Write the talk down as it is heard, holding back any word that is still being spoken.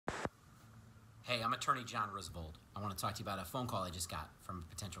Hey, I'm attorney John Risvold. I want to talk to you about a phone call I just got from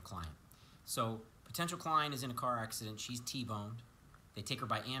a potential client. So, potential client is in a car accident. She's T-boned. They take her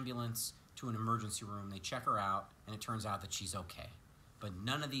by ambulance to an emergency room. They check her out, and it turns out that she's okay. But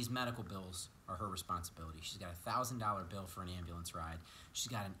none of these medical bills are her responsibility. She's got a $1,000 bill for an ambulance ride. She's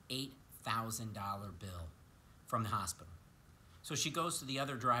got an $8,000 bill from the hospital. So she goes to the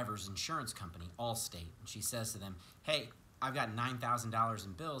other driver's insurance company, Allstate, and she says to them, hey, I've got $9,000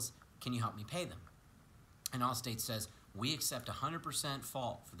 in bills. Can you help me pay them? And Allstate says, we accept 100%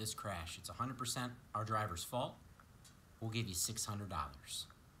 fault for this crash. It's 100% our driver's fault. We'll give you $600.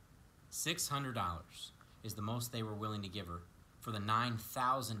 $600 is the most they were willing to give her for the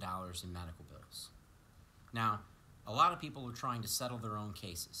 $9,000 in medical bills. Now, a lot of people are trying to settle their own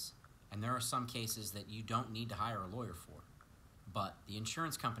cases, and there are some cases that you don't need to hire a lawyer for. But the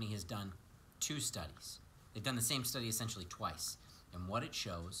insurance company has done 2 studies. They've done the same study essentially twice. And what it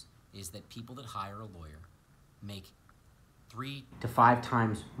shows is that people that hire a lawyer make 3 to 5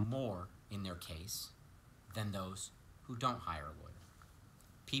 times more in their case than those who don't hire a lawyer.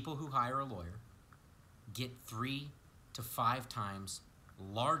 People who hire a lawyer get 3 to 5 times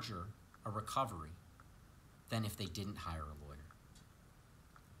larger a recovery than if they didn't hire a lawyer.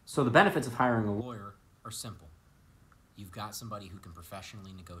 So the benefits of hiring a lawyer are simple. You've got somebody who can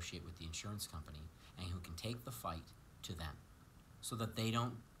professionally negotiate with the insurance company and who can take the fight to them so that they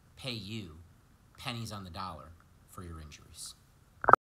don't pay you pennies on the dollar for your injuries.